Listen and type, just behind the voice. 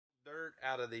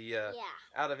out of the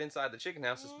out of inside the chicken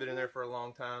house that's been in there for a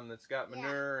long time. That's got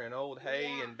manure and old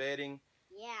hay and bedding.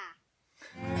 Yeah.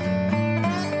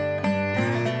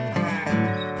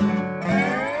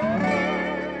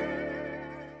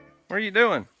 What are you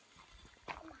doing?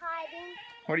 I'm hiding.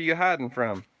 What are you hiding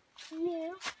from?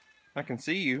 You. I can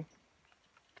see you.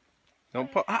 Don't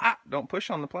push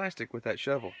on the plastic with that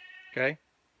shovel, okay?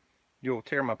 You'll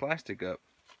tear my plastic up.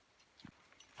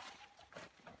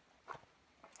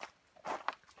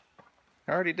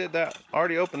 I already did that. I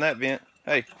already opened that vent.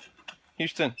 Hey,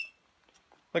 Houston,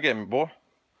 look at me, boy.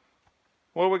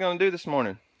 What are we gonna do this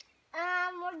morning? We're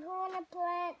gonna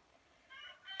plant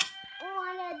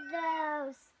one of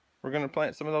those. We're gonna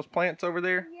plant some of those plants over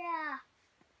there. Yeah.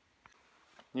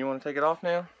 You want to take it off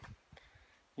now?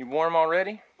 You warm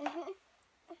already?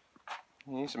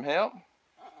 You need some help?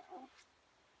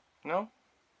 No?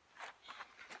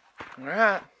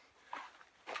 Alright.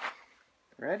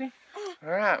 Ready?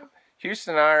 Alright.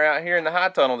 Houston and I are out here in the high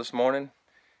tunnel this morning.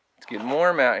 It's getting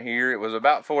warm out here. It was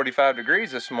about 45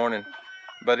 degrees this morning.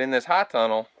 But in this high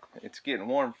tunnel, it's getting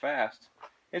warm fast.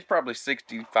 It's probably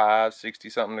 65, 60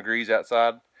 something degrees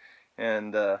outside.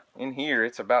 And in here,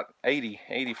 it's about 80,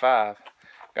 85.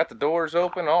 Got the doors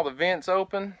open, all the vents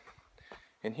open.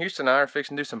 And Houston and I are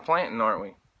fixing to do some planting, aren't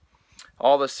we?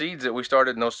 All the seeds that we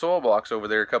started in those soil blocks over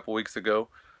there a couple weeks ago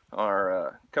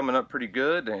are coming up pretty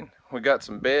good. And we got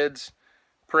some beds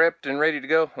prepped and ready to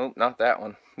go. Oh, not that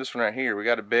one. This one right here. We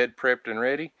got a bed prepped and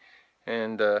ready.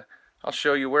 And I'll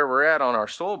show you where we're at on our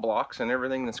soil blocks and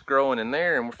everything that's growing in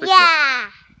there. And we're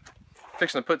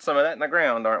fixing to put some of that in the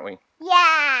ground, aren't we?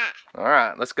 Yeah. All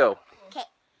right, let's go. Okay.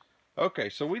 Okay,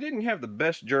 so we didn't have the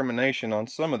best germination on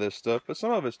some of this stuff, but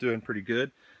some of it's doing pretty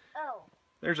good. Oh.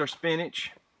 There's our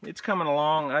spinach. It's coming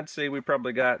along. I'd say we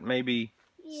probably got maybe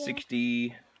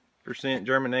 60%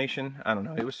 germination. I don't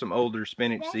know. It was some older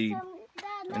spinach seed.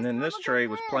 And then this tray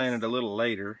was planted a little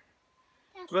later.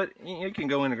 But it can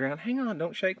go in the ground. Hang on,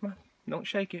 don't shake it.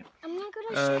 I'm not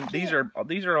gonna shake it.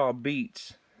 These are all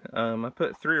beets. I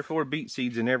put 3 or 4 beet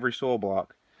seeds in every soil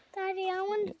block. Daddy, I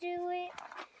want to do it.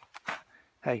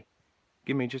 Hey,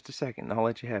 give me just a second and I'll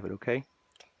let you have it, okay?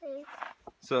 Okay.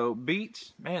 So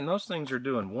beets, man, those things are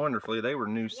doing wonderfully. They were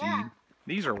new seed.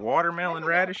 These are watermelon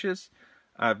radishes.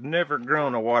 I've never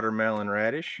grown a watermelon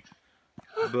radish,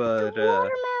 but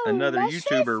another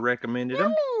YouTuber recommended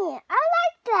them. Yummy. I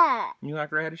like that. You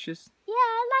like radishes? Yeah,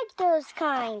 I like those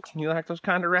kind. You like those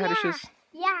kind of radishes?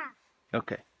 Yeah.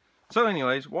 Okay. So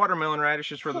anyways, watermelon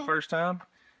radishes for the first time.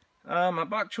 My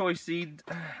bok choy seed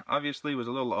obviously was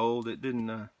a little old. It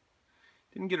didn't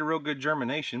get a real good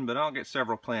germination, but I'll get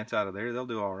several plants out of there. They'll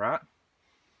do all right.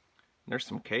 There's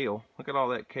some kale. Look at all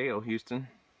that kale, Houston.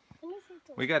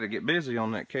 We got to get busy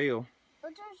on that kale.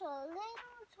 But there's a little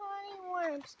tiny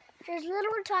worms. There's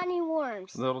little tiny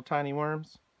worms. Little tiny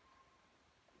worms?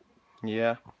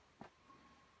 Yeah.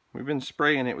 We've been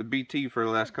spraying it with BT for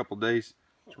the last couple days.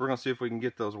 So we're going to see if we can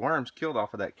get those worms killed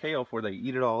off of that kale before they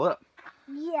eat it all up.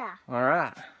 Yeah. All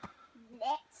right.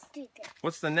 Let's do this.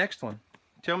 What's the next one?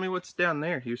 Tell me what's down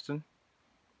there, Houston.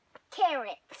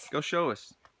 Carrots. Go show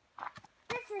us.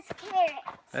 This is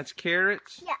carrots. That's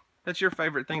carrots? Yeah. That's your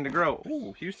favorite thing to grow.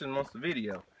 Ooh, Houston wants the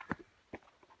video.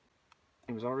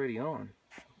 It was already on.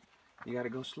 You got to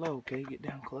go slow, okay? Get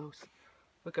down close.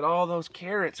 Look at all those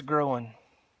carrots growing.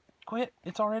 Quit.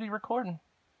 It's already recording.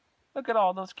 Look at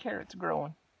all those carrots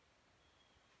growing.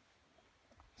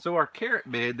 So our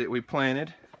carrot bed that we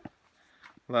planted,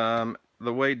 the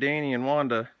way Danny and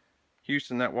Wanda,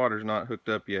 Houston, that water's not hooked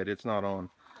up yet. It's not on.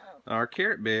 Our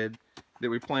carrot bed that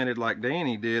we planted like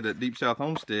Danny did at Deep South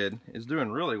Homestead is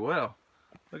doing really well.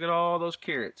 Look at all those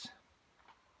carrots.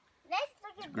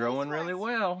 It's growing really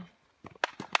well.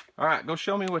 All right, go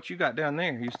show me what you got down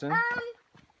there, Houston.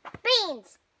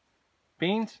 Beans.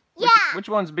 Beans? Yeah. Which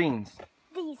one's beans?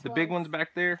 These The big ones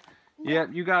back there? Yep,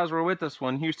 you guys were with us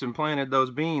when Houston planted those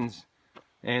beans.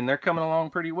 And they're coming along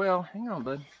pretty well. Hang on,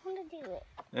 bud. I want to do it.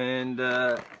 And,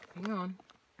 hang on.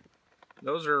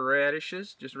 Those are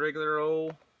radishes, just regular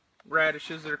old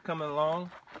radishes that are coming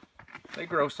along. They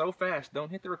grow so fast.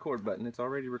 Don't hit the record button. It's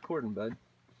already recording, bud.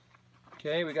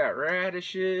 Okay, we got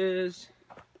radishes.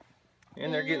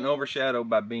 And they're getting overshadowed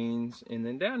by beans. And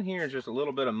then down here is just a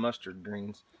little bit of mustard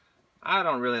greens. I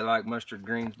don't really like mustard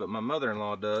greens, but my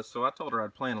mother-in-law does, so I told her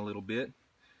I'd plant a little bit.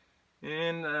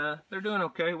 And they're doing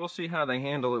okay. We'll see how they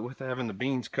handle it with having the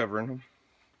beans covering them.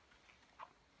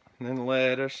 And then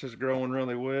lettuce is growing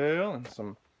really well, and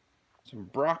some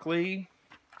broccoli.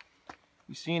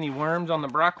 You see any worms on the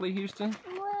broccoli, Houston?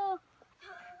 Well,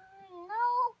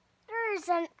 no, there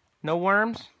isn't. No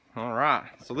worms? All right,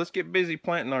 so let's get busy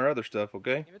planting our other stuff,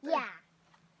 okay? Yeah.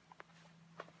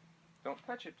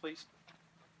 touch it, please.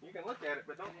 You can look at it,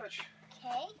 but don't touch it.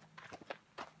 Okay.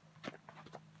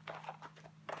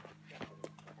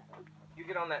 You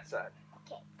get on that side.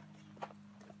 Okay.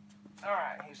 All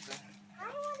right, Houston. I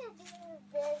want to do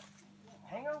this.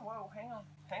 Hang on, whoa, hang on,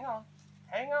 hang on,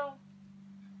 hang on.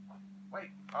 Wait,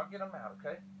 I'll get them out,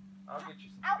 okay? I'll get you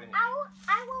some spinach.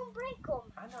 I won't break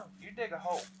them. I know. You dig a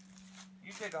hole.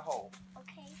 You dig a hole.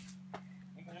 Okay.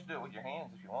 You can just do it with your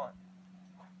hands if you want.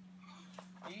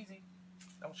 Easy.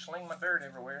 Don't sling my dirt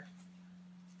everywhere.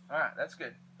 All right, that's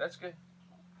good. That's good.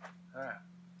 All right,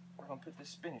 we're gonna put this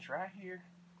spinach right here,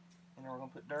 and then we're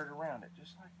gonna put dirt around it,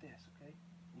 just like this, okay?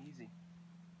 Easy.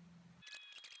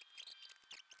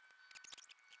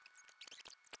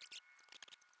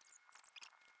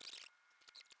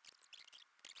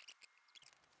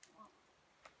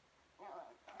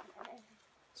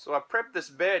 So I prepped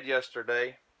this bed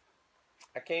yesterday.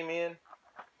 I came in,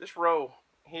 this row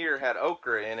here had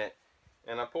okra in it,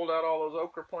 and I pulled out all those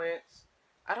okra plants.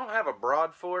 I don't have a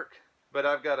broad fork, but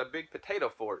I've got a big potato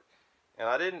fork. And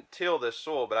I didn't till this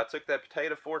soil, but I took that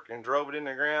potato fork and drove it in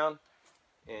the ground.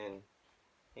 And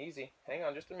easy, hang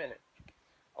on just a minute.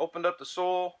 Opened up the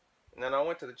soil, and then I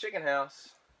went to the chicken house.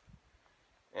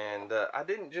 And I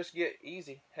didn't just get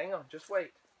easy, hang on, just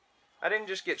wait. I didn't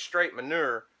just get straight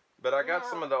manure, but I got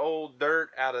some of the old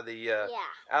dirt out of the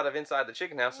out of inside the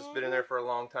chicken house that's been in there for a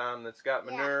long time. That's got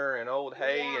manure and old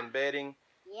hay and bedding.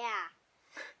 Yeah.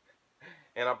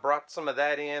 And I brought some of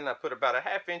that in. I put about a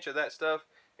 ½ inch of that stuff,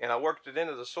 and I worked it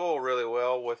into the soil really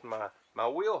well with my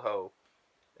wheel hoe,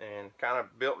 and kind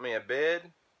of built me a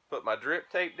bed. Put my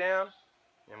drip tape down,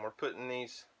 and we're putting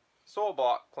these soil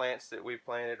block plants that we've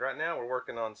planted. Right now we're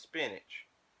working on spinach.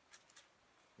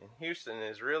 And Houston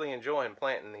is really enjoying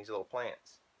planting these little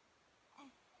plants.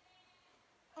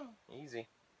 Easy.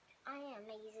 I am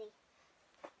easy.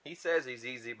 He says he's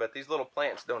easy, but these little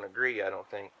plants don't agree, I don't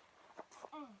think.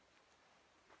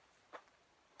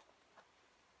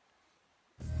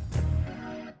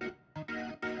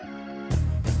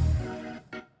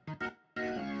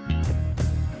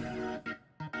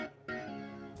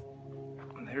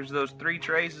 There's those 3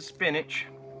 trays of spinach.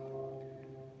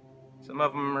 Some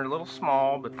of them are a little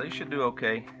small, but they should do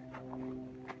okay.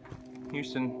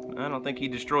 Houston, I don't think he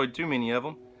destroyed too many of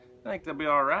them. I think they'll be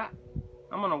all right.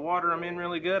 I'm gonna water them in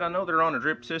really good. I know they're on a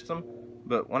drip system,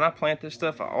 but when I plant this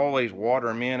stuff, I always water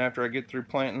them in after I get through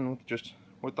planting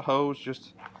with the hose,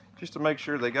 just to make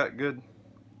sure they got good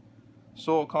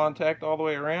soil contact all the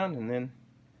way around, and then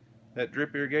that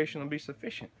drip irrigation will be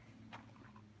sufficient.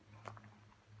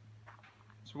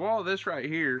 So all this right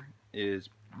here is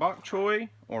bok choy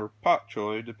or pak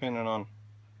choy, depending on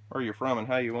where you're from and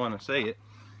how you want to say it.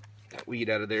 That weed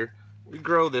out of there. We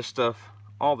grow this stuff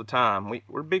all the time.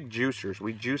 We're big juicers.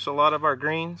 We juice a lot of our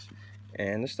greens,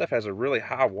 and this stuff has a really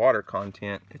high water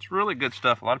content. It's really good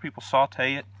stuff. A lot of people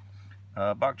saute it.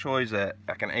 Bok choy is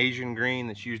like an Asian green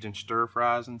that's used in stir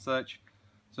fries and such.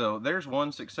 So there's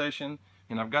one succession,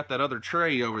 and I've got that other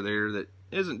tray over there that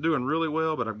isn't doing really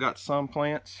well, but I've got some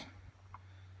plants.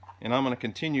 And I'm going to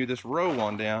continue this row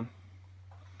on down.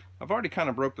 I've already kind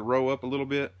of broke the row up a little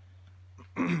bit,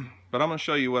 but I'm going to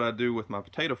show you what I do with my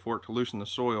potato fork to loosen the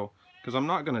soil, because I'm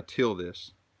not going to till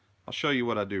this. I'll show you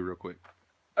what I do real quick.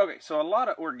 Okay, so a lot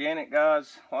of organic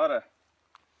guys, a lot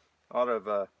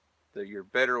of your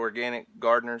better organic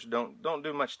gardeners don't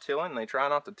do much tilling. They try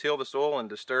not to till the soil and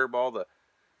disturb all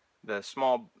the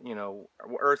small, you know,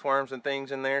 earthworms and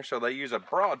things in there. So they use a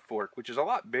broad fork, which is a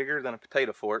lot bigger than a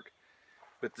potato fork.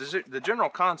 But the general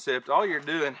concept, all you're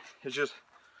doing is just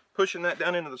pushing that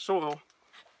down into the soil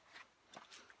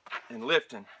and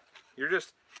lifting. You're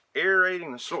just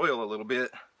aerating the soil a little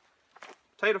bit.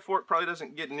 Potato fork probably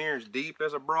doesn't get near as deep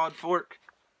as a broad fork,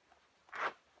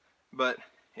 but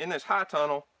in this high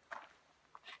tunnel,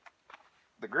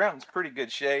 the ground's pretty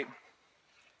good shape.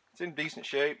 It's in decent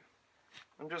shape.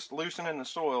 I'm just loosening the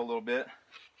soil a little bit,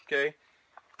 okay?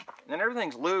 And then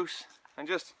everything's loose, and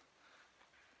just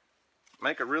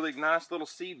make a really nice little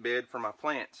seed bed for my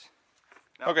plants.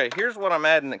 Okay, here's what I'm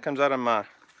adding that comes out of my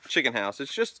chicken house.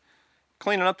 It's just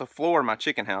cleaning up the floor of my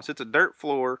chicken house. It's a dirt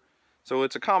floor, so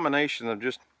it's a combination of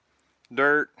just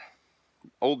dirt,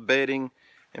 old bedding,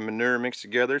 and manure mixed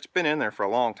together. It's been in there for a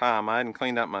long time. I hadn't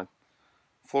cleaned out my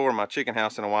floor of my chicken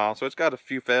house in a while, so it's got a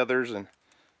few feathers and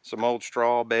some old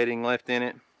straw bedding left in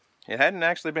it. It hadn't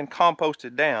actually been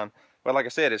composted down, but like I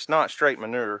said, it's not straight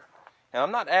manure. And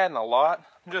I'm not adding a lot.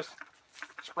 I'm just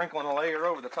sprinkling a layer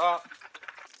over the top.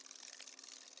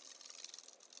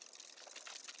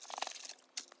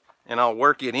 And I'll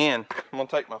work it in. I'm gonna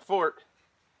take my fork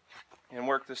and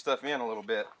work this stuff in a little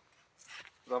bit.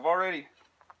 I've already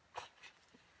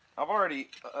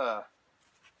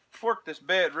forked this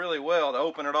bed really well to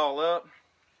open it all up.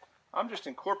 I'm just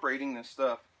incorporating this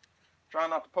stuff.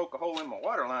 Trying not to poke a hole in my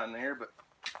water line there, but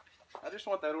I just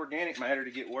want that organic matter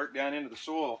to get worked down into the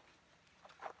soil.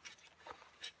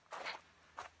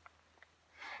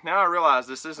 Now I realize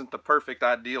this isn't the perfect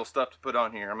ideal stuff to put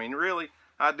on here. I mean, really,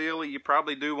 ideally, you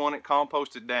probably do want it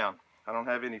composted down. I don't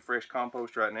have any fresh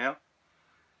compost right now.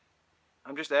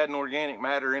 I'm just adding organic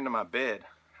matter into my bed.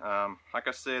 Like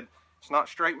I said, it's not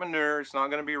straight manure. It's not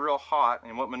going to be real hot,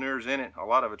 and what manure's in it, a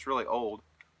lot of it's really old.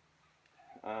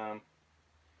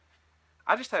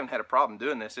 I just haven't had a problem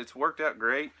doing this. It's worked out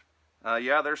great.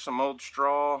 Yeah, there's some old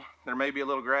straw. There may be a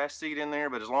little grass seed in there,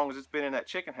 but as long as it's been in that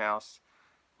chicken house,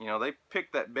 you know, they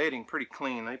picked that bedding pretty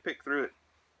clean. They picked through it.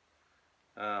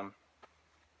 I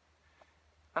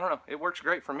don't know. It works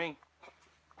great for me.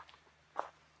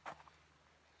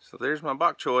 So there's my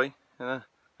bok choy. Like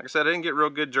I said, I didn't get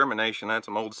real good germination. I had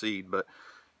some old seed, but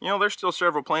you know, there's still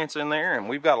several plants in there, and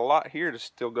we've got a lot here to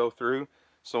still go through.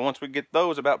 So once we get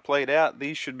those about played out,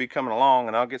 these should be coming along,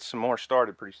 and I'll get some more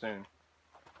started pretty soon.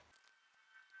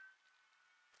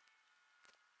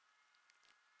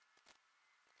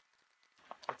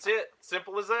 That's it.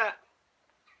 Simple as that.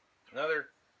 Another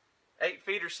 8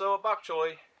 feet or so of bok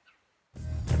choy.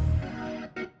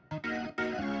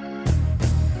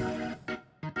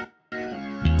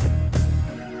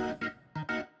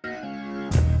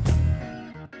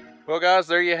 Well guys,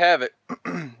 there you have it.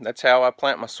 That's how I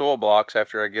plant my soil blocks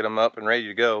after I get them up and ready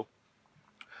to go.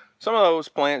 Some of those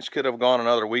plants could have gone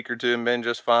another week or two and been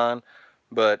just fine,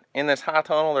 but in this high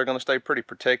tunnel they're going to stay pretty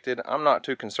protected. I'm not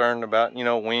too concerned about, you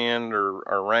know, wind or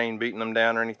rain beating them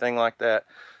down or anything like that.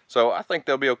 So I think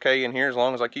they'll be okay in here as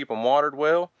long as I keep them watered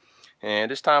well.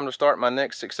 And it's time to start my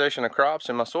next succession of crops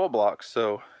in my soil blocks.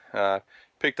 So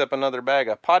picked up another bag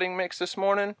of potting mix this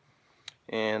morning.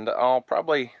 And I'll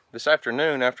probably this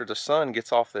afternoon, after the sun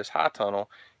gets off this high tunnel,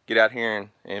 get out here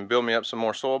and build me up some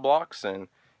more soil blocks and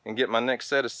get my next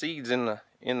set of seeds in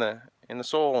the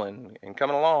soil and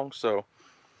coming along. So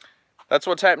that's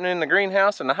what's happening in the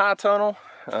greenhouse in the high tunnel.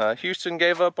 Houston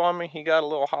gave up on me. He got a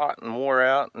little hot and wore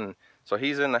out, and so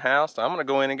he's in the house. I'm gonna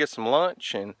go in and get some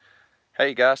lunch. And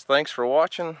hey guys, thanks for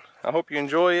watching. I hope you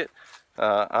enjoy it.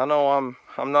 I know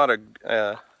I'm not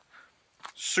a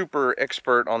super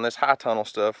expert on this high tunnel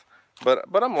stuff, but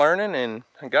I'm learning. And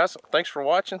guys, thanks for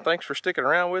watching. Thanks for sticking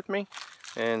around with me,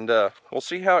 and we'll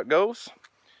see how it goes.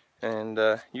 And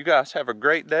you guys have a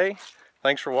great day.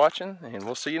 Thanks for watching, and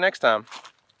we'll see you next time.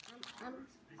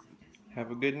 Have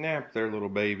a good nap there, little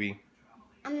baby.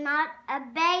 I'm not a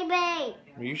baby.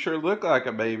 You sure look like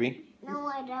a baby. No,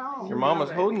 I don't. Your mama's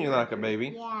holding you like a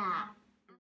baby. Yeah.